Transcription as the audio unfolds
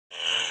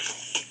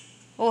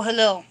Oh,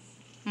 hello.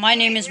 My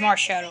name is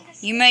Marshadow.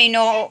 You may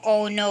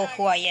all know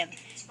who I am.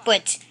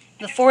 But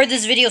before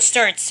this video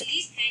starts,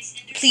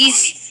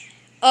 please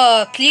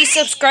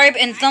subscribe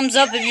and thumbs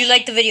up if you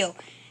like the video.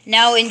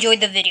 Now enjoy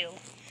the video.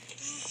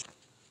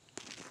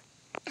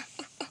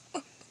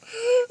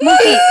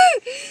 Monkey,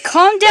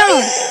 calm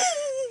down.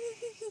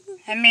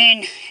 I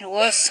mean, it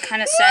was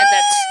kind of sad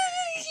that...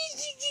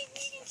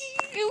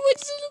 What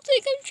does it look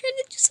like? I'm trying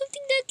to do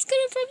something that's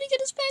probably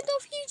gonna spam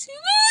off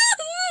YouTube.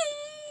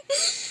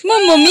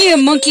 Mamma mia,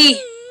 Monkey.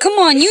 Come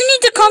on, you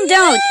need to calm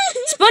down.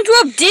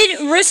 SpongeBob did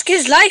risk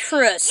his life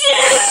for us.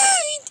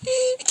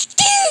 You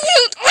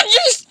don't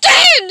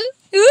understand.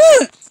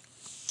 Ugh.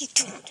 You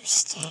don't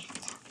understand.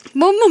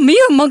 Mamma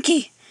mia,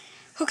 Monkey.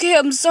 Okay,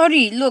 I'm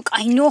sorry. Look,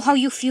 I know how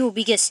you feel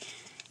because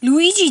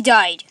Luigi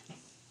died.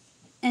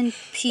 And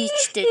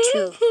Peach did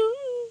too.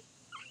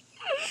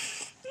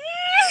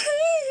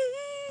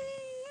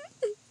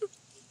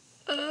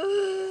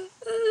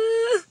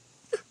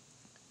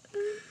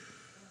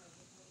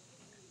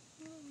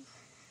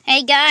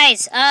 Hey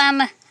guys,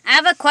 I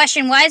have a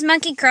question. Why is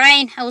Monkey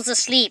crying? I was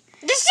asleep.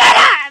 Just shut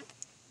up!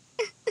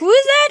 Who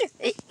is that?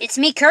 It's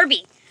me,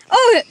 Kirby.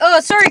 Oh,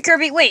 sorry,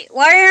 Kirby. Wait,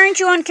 why aren't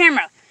you on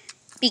camera?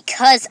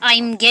 Because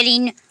I'm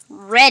getting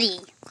ready.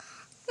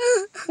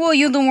 Well,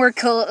 you don't wear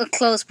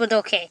clothes, but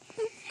okay.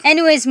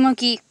 Anyways,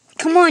 Monkey,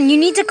 come on, you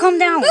need to calm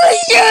down.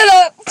 Shut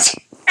up!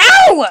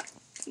 Ow!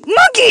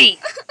 Monkey!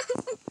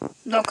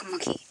 Look,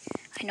 Monkey,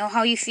 I know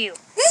how you feel.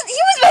 He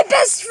was my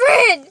best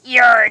friend!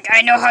 Yarg,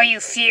 I know how you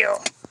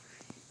feel.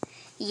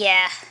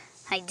 Yeah,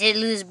 I did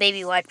lose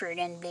Baby Whitebird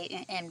and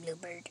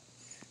Bluebird.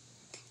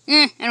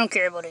 I don't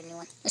care about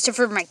anyone, except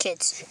for my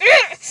kids.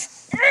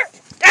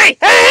 Hey!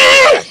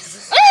 Ah!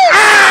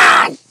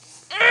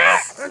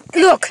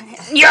 Look,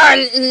 you're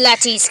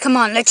latties, come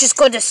on, let's just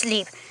go to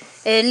sleep.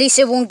 At least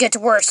it won't get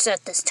worse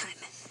at this time.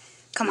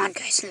 Come on,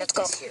 guys, let's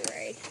go. You're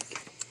right.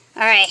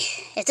 Alright,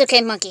 it's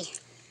okay, Monkey.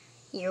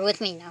 You're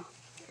with me now.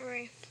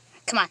 Alright.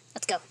 Come on,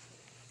 let's go.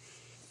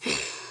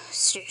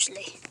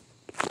 Seriously.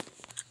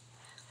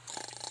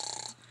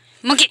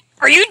 Monkey,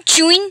 are you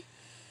chewing?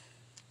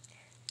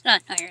 No,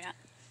 you're not.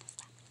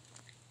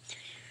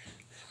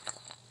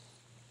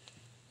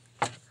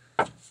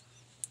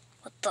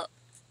 What the?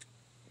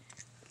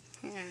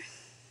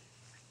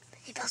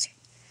 Hey, Bowser.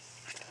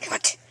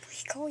 What? Where are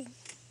you going?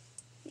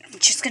 I'm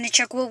just gonna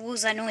check what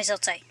was that noise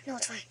outside. No,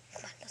 it's fine.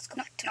 Come on, let's go.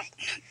 No.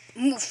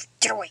 Move.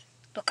 Get away.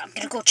 Look, I'm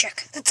gonna go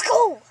check. Let's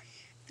go!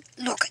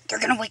 Look, they're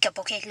gonna wake up,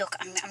 okay? Look,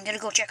 I'm gonna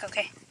go check,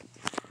 okay?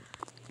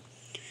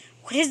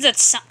 What is that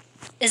sound?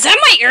 Is that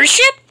my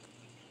airship?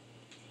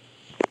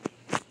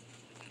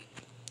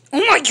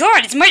 Oh my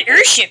god, it's my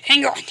airship.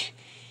 Hang on.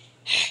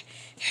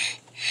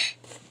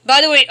 By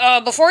the way,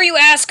 before you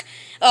ask,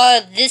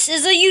 this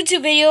is a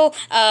YouTube video.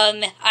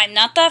 I'm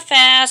not that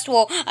fast.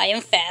 Well, I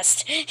am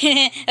fast.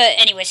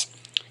 Anyways,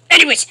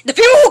 the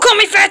people who call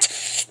me fat,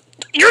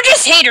 you're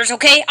just haters,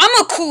 okay?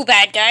 I'm a cool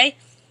bad guy.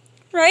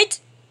 Right?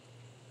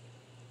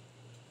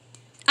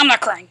 I'm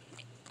not crying.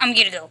 I'm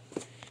gonna go.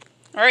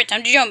 Alright,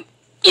 time to jump.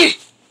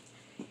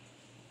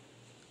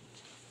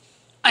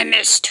 I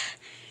missed.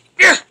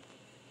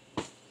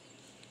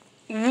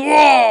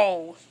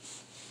 Whoa!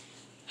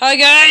 Hi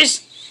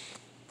guys!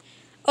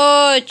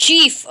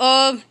 Chief,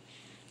 my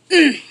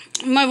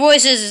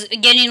voice is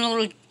getting a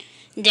little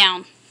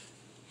down.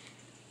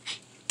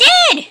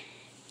 Dad!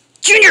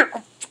 Junior!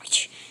 Oh,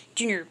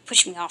 Junior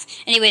pushed me off.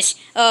 Anyways,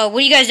 what are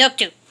you guys up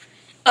to?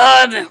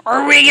 Are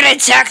we gonna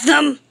attack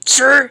them,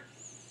 sir?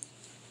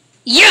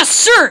 Yes,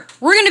 sir!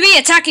 We're gonna be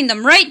attacking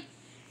them, right?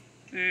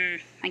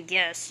 I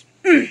guess.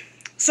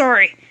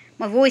 Sorry,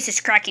 my voice is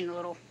cracking a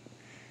little.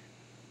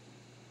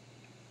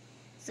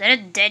 Is that a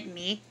dead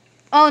me?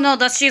 Oh no,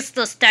 that's just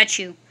the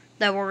statue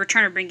that we're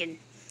trying to bring in.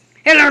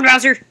 Hey, Lord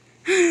Bowser!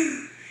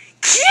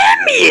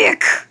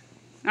 Gimmick!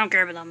 I don't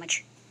care about that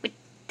much.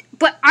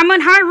 But I'm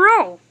on high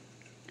roll!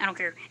 I don't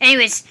care.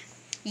 Anyways,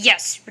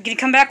 yes, we're gonna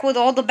come back with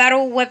all the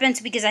battle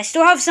weapons because I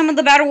still have some of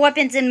the battle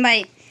weapons in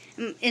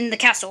the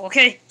castle,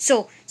 okay?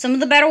 So, some of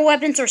the battle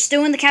weapons are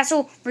still in the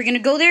castle. We're gonna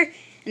go there,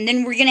 and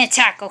then we're gonna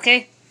attack,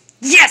 okay?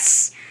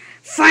 Yes!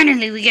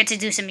 Finally, we get to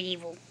do some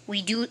evil.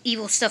 We do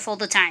evil stuff all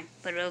the time,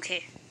 but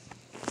okay.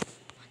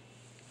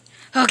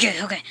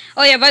 Okay.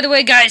 Oh yeah, by the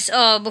way, guys,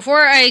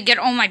 before I get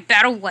all my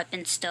battle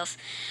weapon stuff,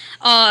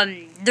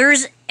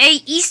 there's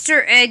a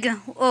Easter egg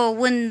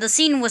when the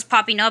scene was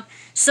popping up.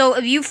 So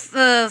if you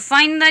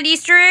find that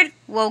Easter egg,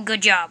 well,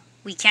 good job.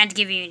 We can't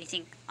give you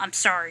anything. I'm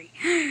sorry.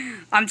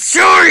 I'm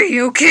sorry,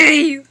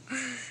 okay?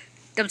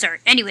 I'm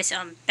sorry. Anyways,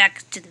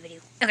 back to the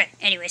video. Okay,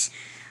 anyways.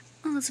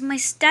 Oh, it's my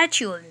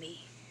statue of me.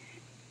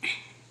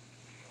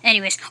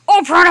 Anyways.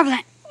 Oh, Piranha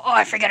Plant! Oh,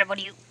 I forgot about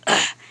you.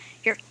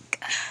 Here.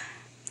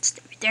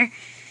 Stay right there.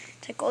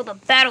 Take all the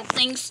battle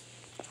things.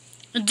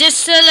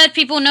 Just to let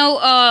people know,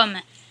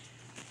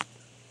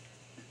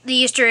 the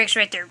Easter egg's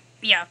right there.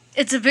 Yeah,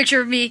 it's a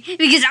picture of me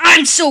because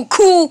I'm so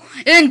cool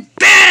and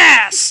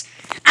badass!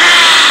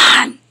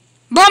 Ah!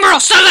 Bomber,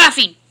 stop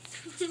laughing!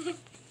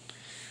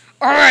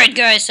 Alright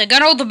guys, I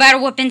got all the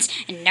battle weapons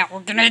and now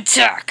we're gonna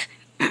attack.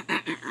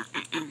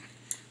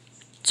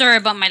 Sorry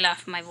about my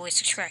laugh. My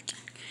voice is cracking.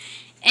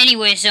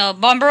 Anyways,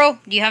 Bombro,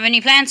 do you have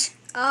any plans?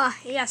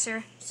 Yeah,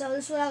 sir. So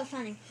this is what I was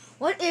planning.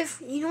 What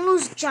if, you know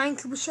those giant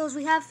Koopa shells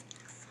we have?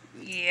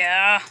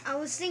 Yeah. I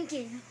was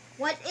thinking,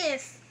 what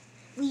if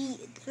we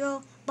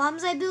throw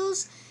bombsai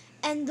bills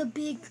and the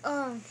big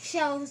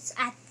shells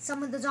at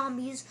some of the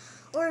zombies,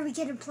 or we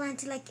get it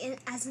planted like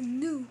as a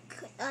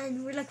nuke,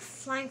 and we're like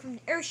flying from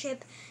the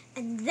airship,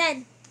 and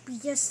then we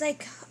just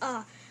like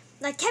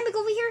Chemic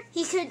over here,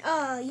 he could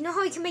you know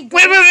how he can make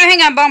Wait,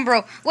 hang on,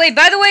 Bombro. Wait,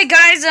 by the way,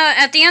 guys,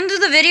 at the end of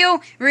the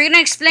video, we're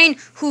gonna explain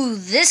who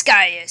this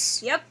guy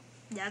is. Yep,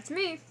 that's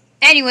me.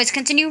 Anyways,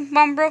 continue,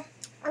 Bombro.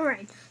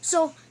 Alright,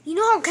 so you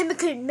know how Chemic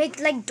could make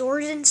like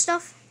doors and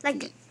stuff?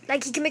 Like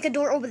he can make a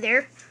door over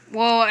there?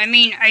 Well, I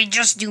mean, I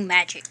just do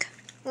magic.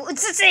 Well,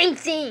 it's the same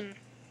thing.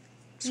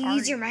 You Sorry.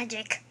 use your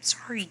magic.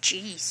 Sorry,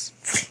 jeez.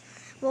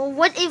 Well,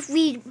 what if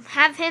we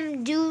have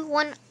him do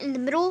one in the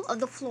middle of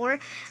the floor,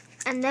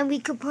 and then we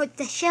could put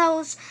the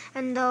shells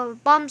and the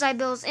bombsai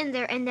bills in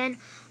there, and then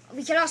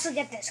we could also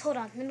get this. Hold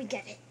on, let me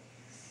get it.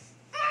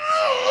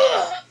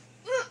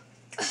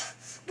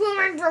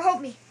 Boomerang, bro,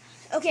 help me.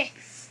 Okay.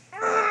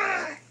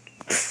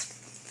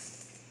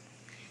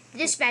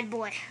 This bad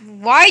boy.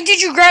 Why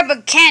did you grab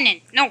a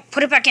cannon? No,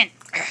 put it back in.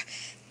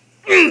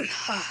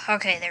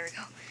 Okay, there we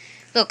go.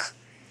 Look,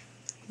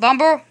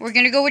 Bombo, we're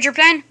gonna go with your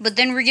plan, but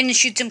then we're gonna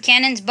shoot some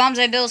cannons,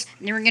 bombsai bills,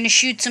 and then we're gonna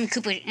shoot some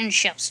Koopa and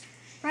shells.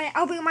 Right,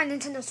 I'll bring my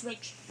Nintendo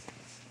Switch.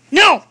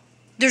 No!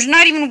 There's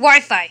not even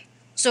Wi-Fi.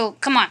 So,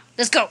 come on,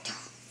 let's go.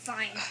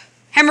 Fine.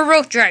 Hammer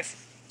Row, drive.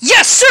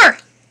 Yes, sir!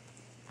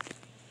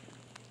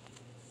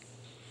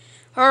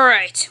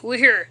 Alright, we're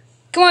here.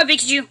 Come on,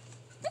 Pikachu.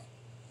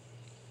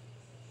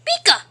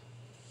 Pika!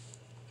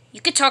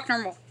 You could talk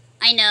normal.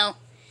 I know.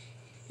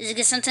 This is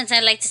because sometimes I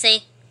like to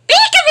say,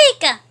 Pika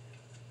Pika!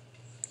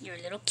 You're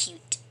a little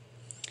cute.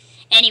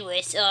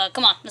 Anyways,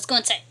 come on, let's go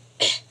inside.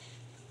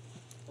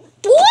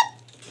 What?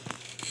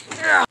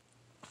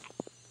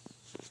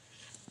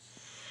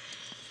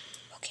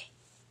 Okay.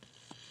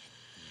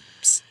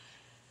 Psst.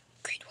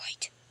 Great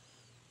White.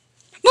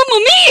 Mamma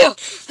Mia!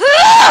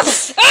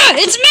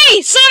 It's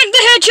me, Sonic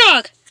the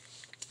Hedgehog!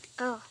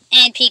 Oh.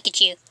 And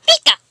Pikachu.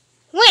 Pika!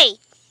 Wait.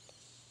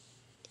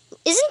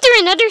 Isn't there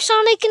another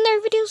Sonic in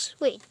their videos?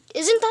 Wait,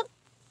 isn't that...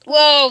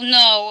 Whoa,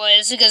 no,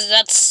 it's because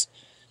that's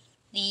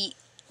the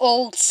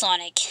old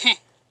Sonic.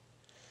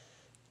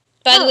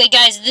 By the way,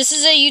 guys, this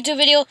is a YouTube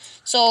video,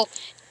 so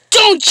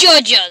don't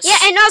judge us! Yeah,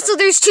 and also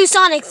there's two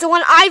Sonics. The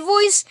one I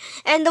voice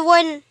and the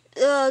one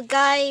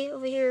guy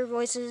over here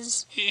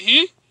voices.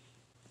 Mm-hmm.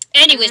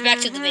 Anyways, back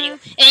to the video.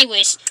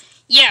 Anyways,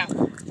 yeah.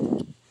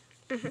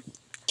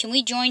 Can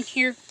we join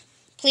here?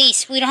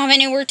 Please, we don't have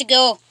anywhere to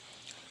go.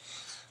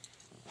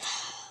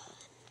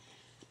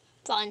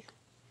 Fine.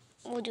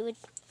 We'll do it.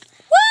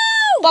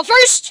 Woo! But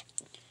first,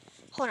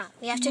 hold on.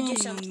 We have to do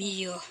something.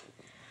 Mia.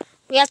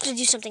 We have to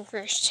do something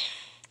first.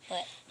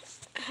 What?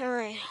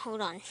 Alright,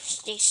 hold on.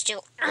 Stay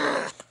still.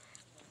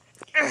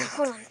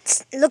 Hold on.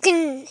 Look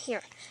in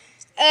here.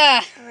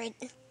 Alright.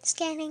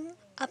 Scanning.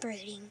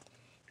 Operating.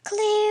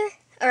 Clear.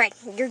 Alright,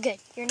 you're good.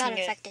 You're not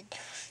Okay. infected.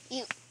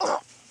 You.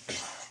 Ugh.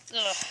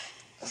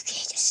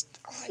 Okay, just.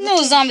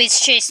 No zombies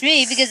chase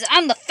me because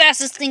I'm the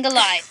fastest thing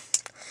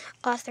alive.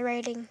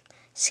 Authorizing.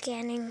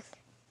 Scanning.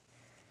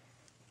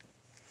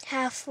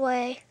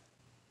 Halfway.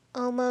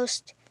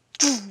 Almost.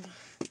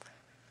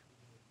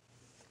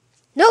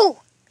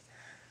 No!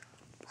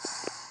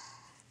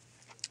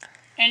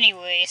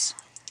 Anyways.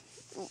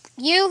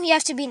 You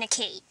have to be in a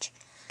cage.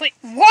 But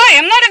why?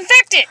 I'm not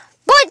infected!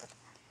 But,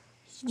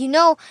 you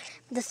know,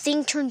 the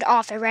thing turned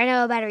off. It ran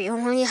out of battery. It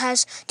only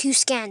has 2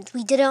 scans.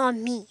 We did it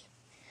on me.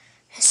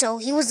 So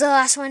he was the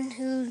last one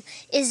who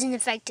isn't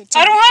infected.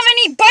 I don't have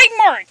any bite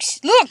marks.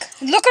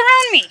 Look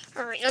around me.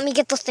 Alright, let me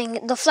get the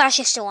thing. The flash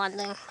is still on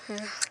though.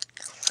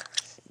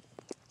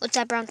 What's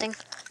that brown thing?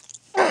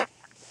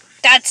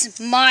 That's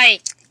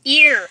my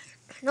ear.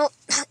 No,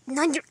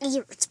 not your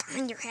ear. It's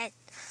behind your head.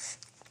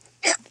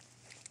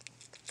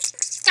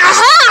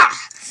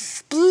 Aha!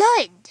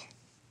 Blood.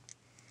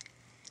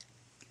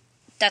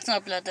 That's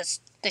not blood. That's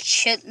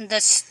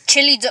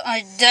chili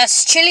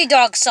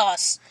dog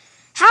sauce.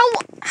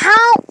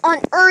 How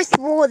on earth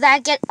will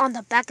that get on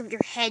the back of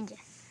your head?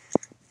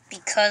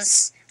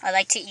 Because I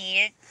like to eat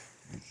it,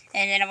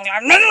 and then I'm like,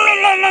 nom,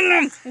 nom, nom, nom,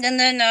 nom. And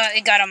then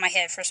it got on my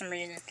head for some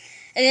reason,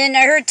 and then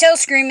I heard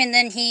Tails scream, and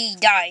then he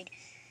died,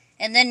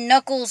 and then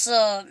Knuckles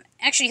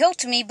actually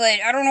helped me, but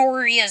I don't know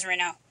where he is right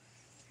now.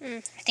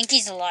 I think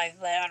he's alive,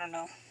 but I don't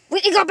know.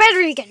 Wait, it got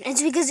battery again.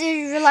 It's because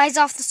it relies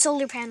off the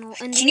solar panel.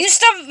 And Can you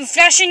stop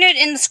flashing it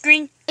in the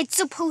screen? It's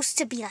supposed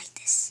to be like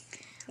this.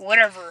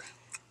 Whatever.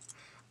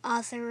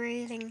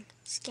 Authorizing,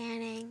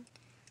 scanning.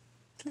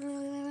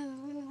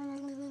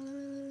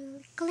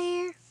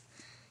 Clear.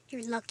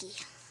 You're lucky.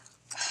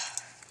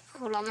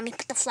 Hold on, let me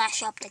put the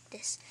flash up like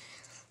this.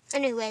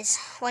 Anyways,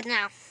 what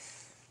now?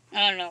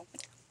 I don't know.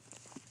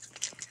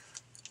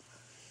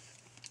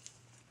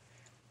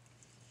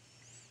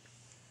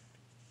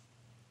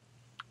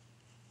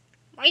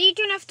 Why you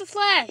turn off the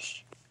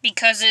flash?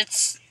 because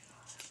it's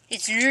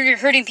really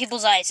hurting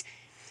people's eyes,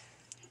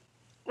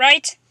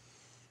 right?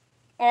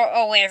 Or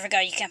oh wait, I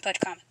forgot you can't put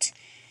comments.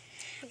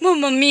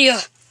 Mamma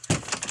mia!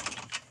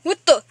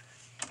 What the?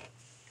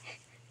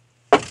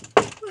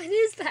 What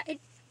is that?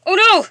 Oh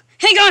no!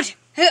 Hang on!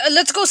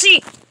 Let's go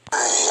see!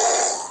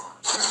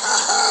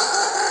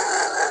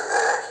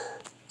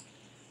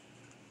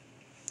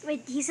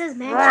 Wait, he says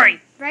man, Roy!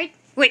 right?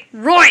 Wait,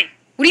 Roy!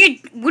 What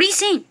are you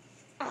saying?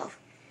 Oh,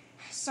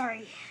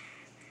 sorry.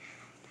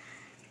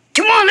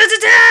 Come on, let's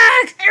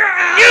attack!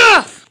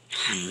 Yeah!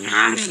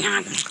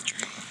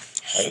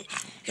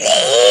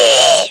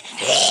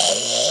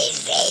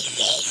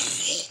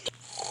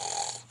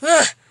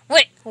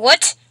 Wait,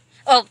 what?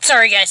 Oh,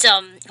 sorry guys,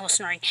 I was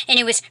snoring.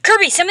 Anyways,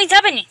 Kirby, something's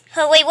happening.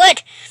 Oh, wait,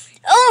 what?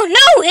 Oh,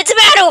 no, it's a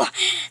battle!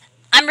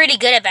 I'm really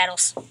good at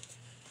battles.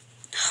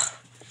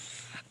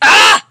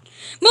 Ah!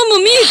 Mamma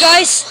mia,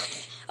 guys!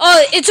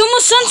 It's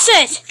almost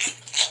sunset!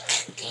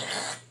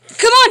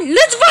 Come on,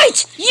 let's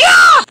fight!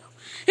 Yeah!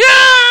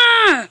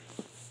 Yeah!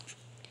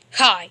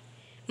 Hi,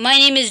 my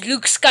name is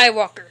Luke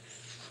Skywalker.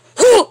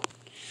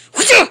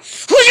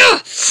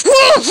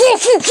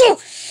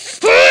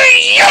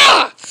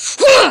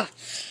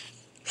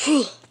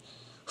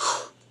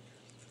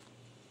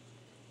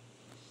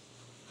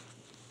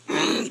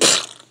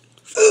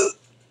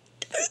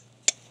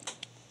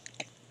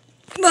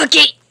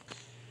 Monkey!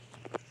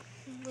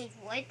 Wait,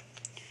 what?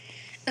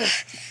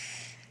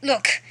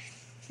 Look,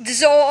 this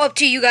is all up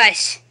to you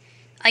guys.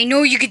 I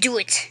know you could do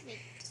it.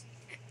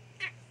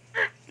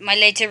 My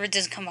lightsaber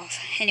doesn't come off.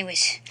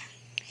 Anyways,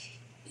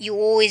 you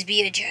always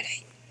be a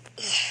Jedi.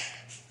 The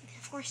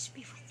Force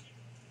be with you.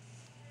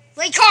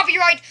 Wait,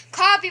 copyright!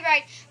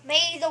 Copyright!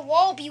 May the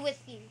wall be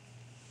with you.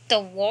 The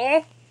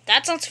wall?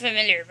 That sounds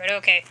familiar, but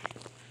okay.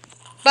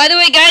 By the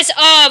way, guys,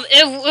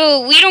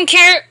 we don't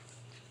care.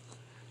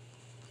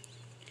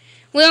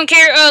 We don't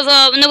care of,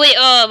 no wait,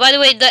 by the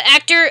way, the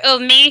actor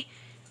of me,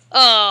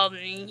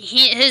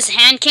 his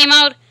hand came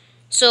out,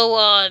 so,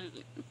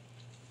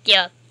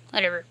 yeah,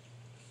 whatever.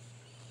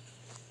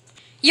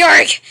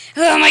 Yarg!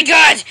 Oh my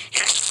god!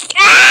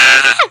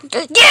 Ah!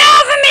 Get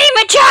off of me,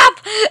 my chop!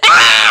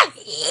 Ah!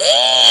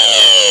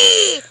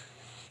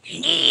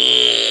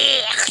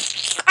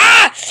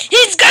 Ah!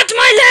 He's got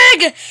my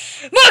leg!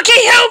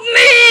 Monkey, help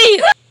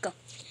me! Go.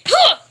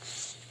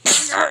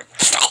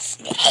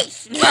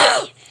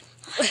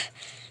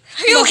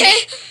 Are you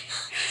okay?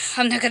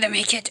 I'm not gonna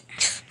make it.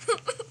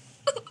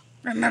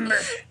 Remember,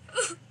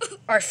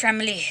 our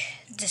family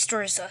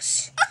destroys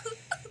us.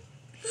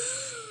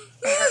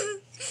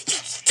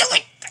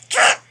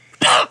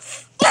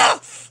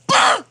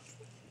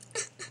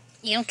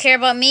 You don't care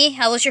about me?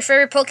 How was your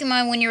favorite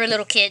Pokemon when you were a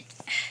little kid?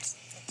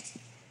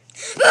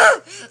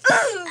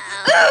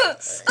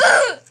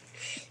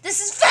 This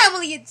is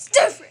family, it's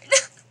different.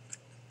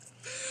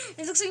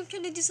 It looks like I'm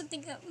trying to do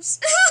something else.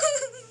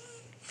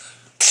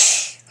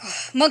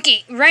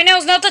 Monkey, right now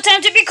is not the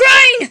time to be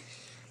crying!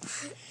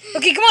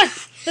 Okay, come on.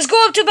 Let's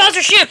go up to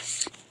Bowser's ship.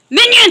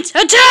 Minions,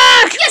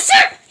 attack! Yes,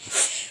 sir!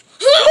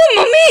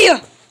 Mamma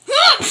mia!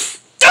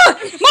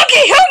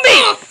 Monkey, help me!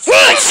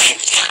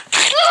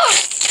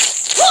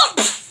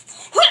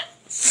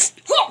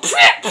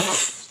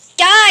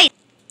 Guys,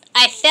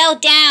 I fell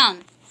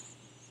down.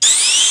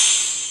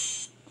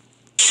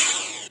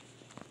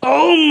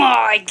 Oh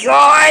my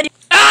god!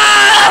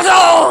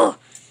 Ah!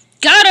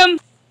 Got him!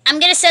 I'm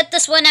gonna set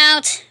this one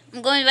out.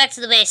 I'm going back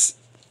to the base.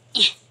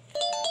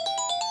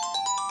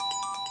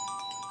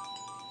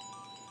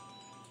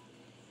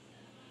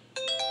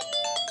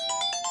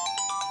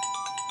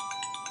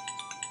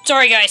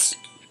 Sorry, guys.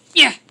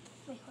 Yeah.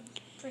 Wait, hold on.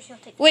 First you'll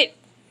take Wait.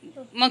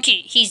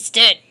 Monkey, he's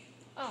dead.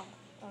 Oh.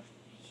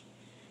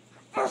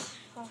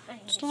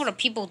 There's a lot of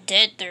people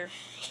dead there.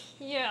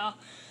 Yeah.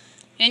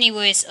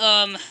 Anyways,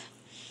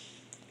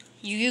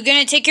 you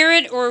gonna take care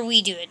of it or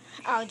we do it?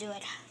 I'll do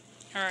it.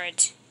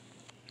 Alright.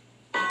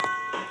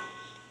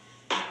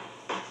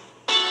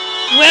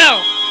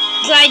 Well,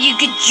 glad you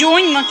could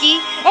join, Monkey.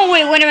 Oh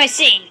wait, what am I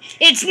saying?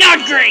 It's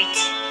not great!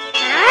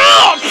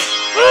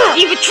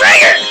 You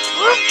betrayer!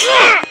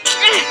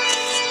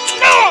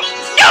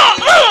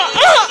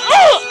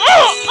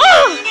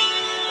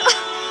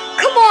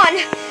 Come on!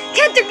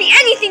 Can't there be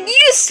anything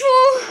useful?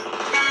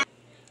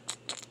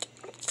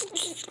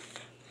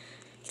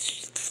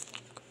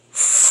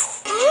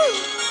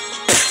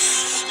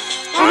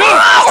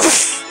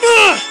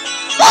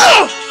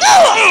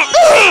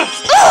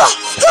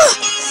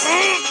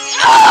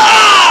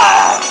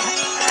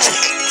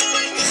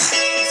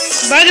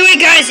 By the way,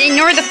 guys,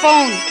 ignore the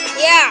phone.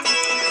 Yeah.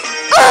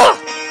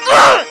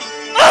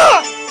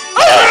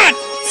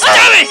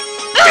 Stop it!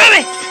 Stop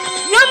it!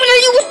 Now I'm gonna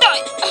hit you with the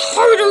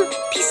harder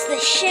piece of the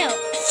shell.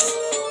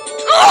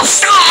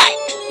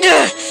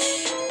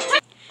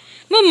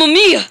 Mamma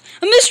mia!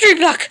 A mystery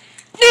block!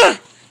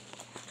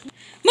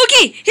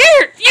 Monkey,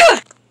 here!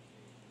 Yeah!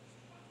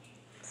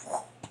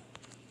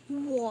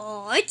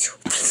 What?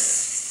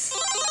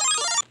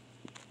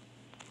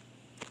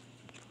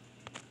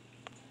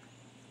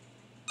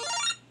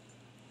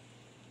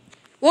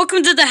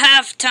 welcome to the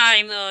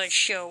halftime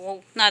show.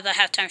 Well, not the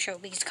halftime show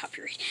because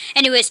copyright.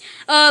 Anyways,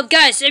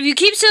 guys, if you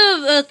keep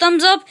a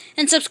thumbs up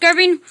and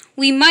subscribing,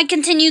 we might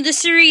continue the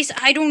series.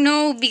 I don't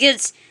know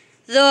because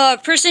the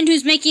person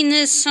who's making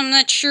this, I'm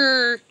not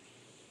sure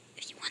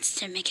if he wants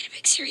to make it a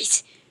big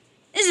series.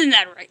 Isn't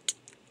that right?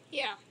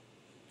 Yeah.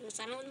 Because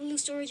I don't want to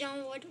lose storage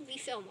on what we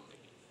film on.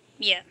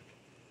 Yeah.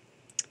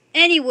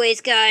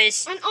 Anyways,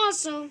 guys. And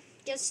also,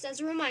 just as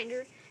a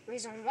reminder, the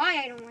reason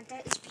why I don't want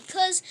that is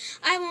because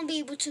I won't be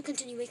able to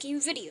continue making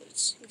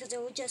videos. Because it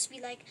will just be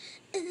like,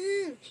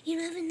 oh, you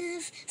don't have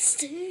enough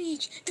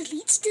storage,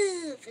 delete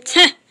stuff.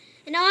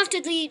 And I'll have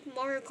to delete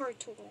Mario Kart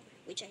Tour,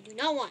 which I do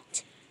not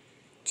want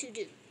to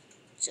do.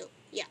 So,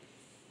 yeah.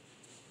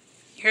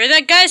 You heard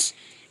that, guys?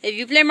 If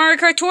you play Mario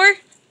Kart Tour,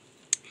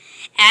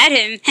 add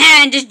him.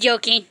 I'm just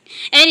joking.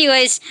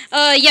 Anyways,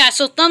 yeah,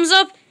 so thumbs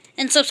up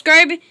and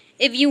subscribe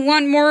if you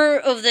want more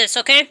of this,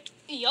 okay?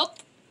 Yup.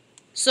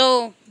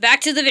 So,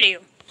 back to the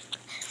video.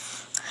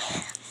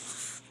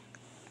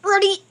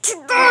 Ready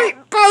to die,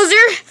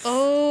 Bowser!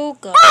 Oh,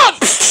 God.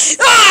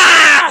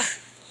 Ah!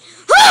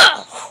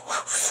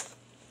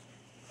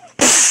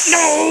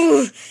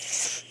 No!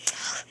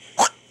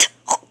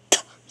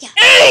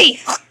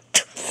 Hey!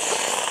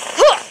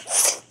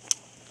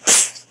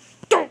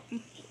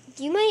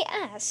 You may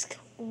ask,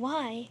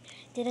 why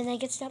didn't I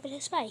get stabbed with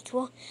a spike?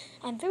 Well,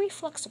 I'm very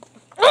flexible.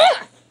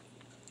 What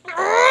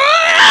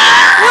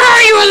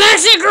are you,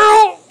 Alexa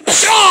girl?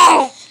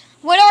 Oh!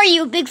 What are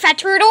you, big fat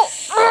turtle?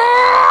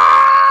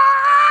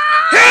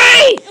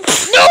 Hey!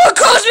 No one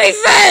calls me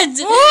fat!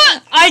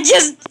 I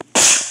just...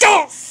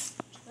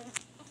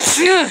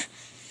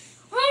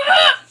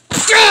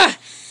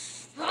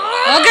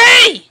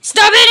 Okay!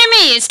 Stop hitting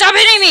me! Stop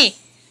hitting me!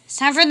 It's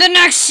time for the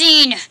next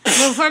scene.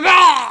 Move for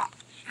ball!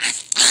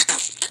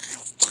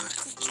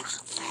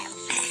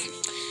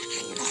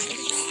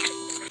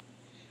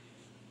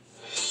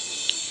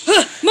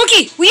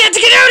 Monkey! We have to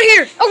get out of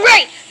here! Oh,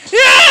 right!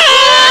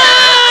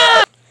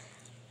 Ah!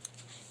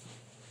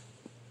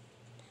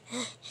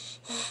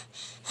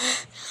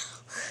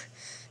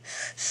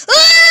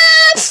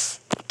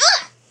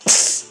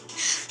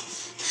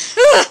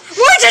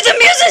 Why did the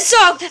music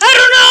stop? I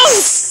don't know!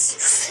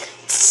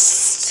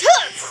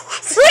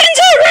 Run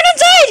inside! Run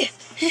inside!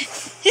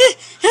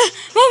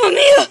 Mamma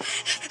mia!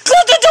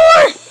 Close the door!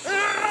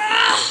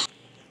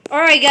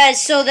 Alright guys,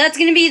 so that's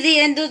gonna be the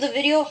end of the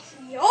video.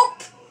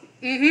 Yup.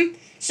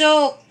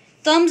 So,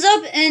 thumbs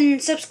up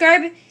and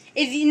subscribe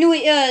if you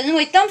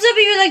thumbs up if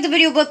you like the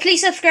video, but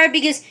please subscribe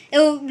because it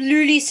will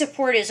really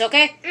support us,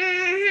 okay?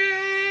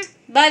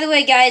 By the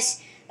way,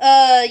 guys,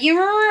 you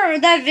remember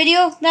that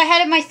video that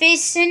had my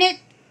face in it?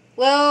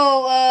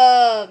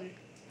 Well,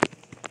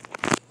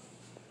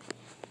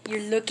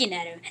 you're looking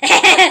at him.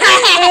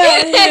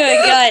 Oh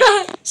my God.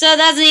 So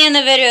that's the end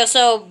of the video,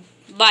 so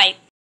bye.